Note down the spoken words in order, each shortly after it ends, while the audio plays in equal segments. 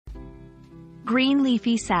Green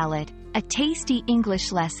leafy salad, a tasty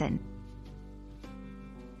English lesson.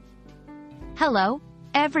 Hello,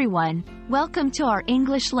 everyone. Welcome to our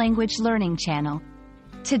English language learning channel.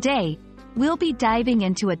 Today, we'll be diving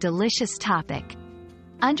into a delicious topic: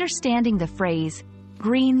 understanding the phrase,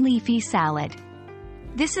 green leafy salad.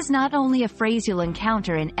 This is not only a phrase you'll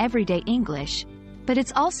encounter in everyday English, but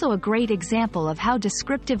it's also a great example of how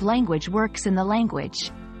descriptive language works in the language.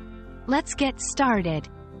 Let's get started.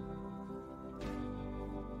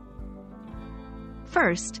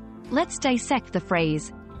 First, let's dissect the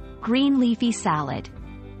phrase, green leafy salad.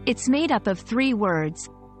 It's made up of 3 words,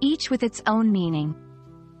 each with its own meaning.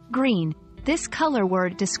 Green, this color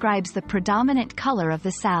word describes the predominant color of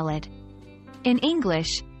the salad. In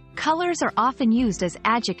English, colors are often used as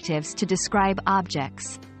adjectives to describe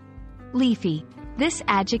objects. Leafy, this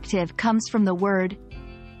adjective comes from the word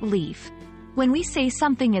leaf. When we say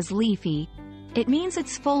something is leafy, it means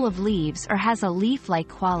it's full of leaves or has a leaf-like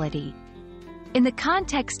quality. In the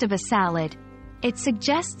context of a salad, it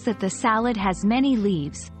suggests that the salad has many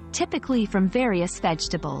leaves, typically from various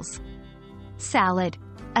vegetables. Salad.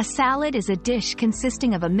 A salad is a dish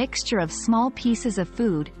consisting of a mixture of small pieces of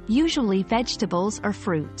food, usually vegetables or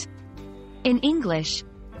fruit. In English,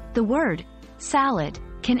 the word salad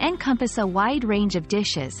can encompass a wide range of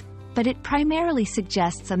dishes, but it primarily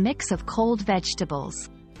suggests a mix of cold vegetables.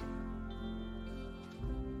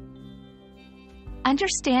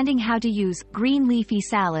 Understanding how to use green leafy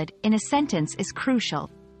salad in a sentence is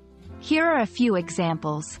crucial. Here are a few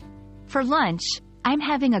examples. For lunch, I'm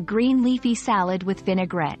having a green leafy salad with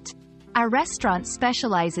vinaigrette. Our restaurant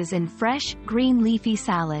specializes in fresh, green leafy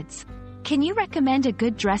salads. Can you recommend a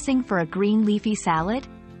good dressing for a green leafy salad?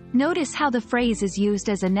 Notice how the phrase is used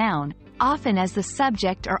as a noun, often as the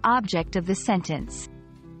subject or object of the sentence.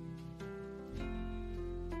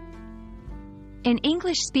 In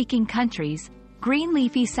English-speaking countries, green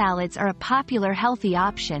leafy salads are a popular healthy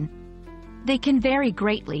option. They can vary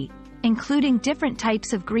greatly, including different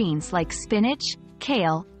types of greens like spinach,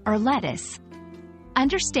 kale, or lettuce.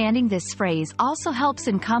 Understanding this phrase also helps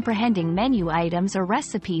in comprehending menu items or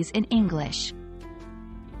recipes in English.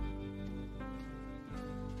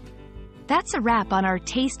 That's a wrap on our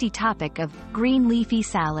tasty topic of green leafy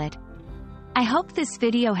salad. I hope this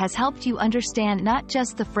video has helped you understand not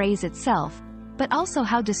just the phrase itself, but also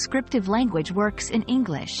how descriptive language works in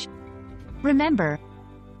English. Remember,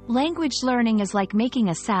 language learning is like making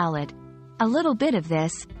a salad. A little bit of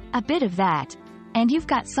this, a bit of that, and you've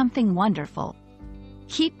got something wonderful.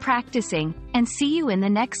 Keep practicing, and see you in the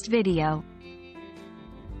next video.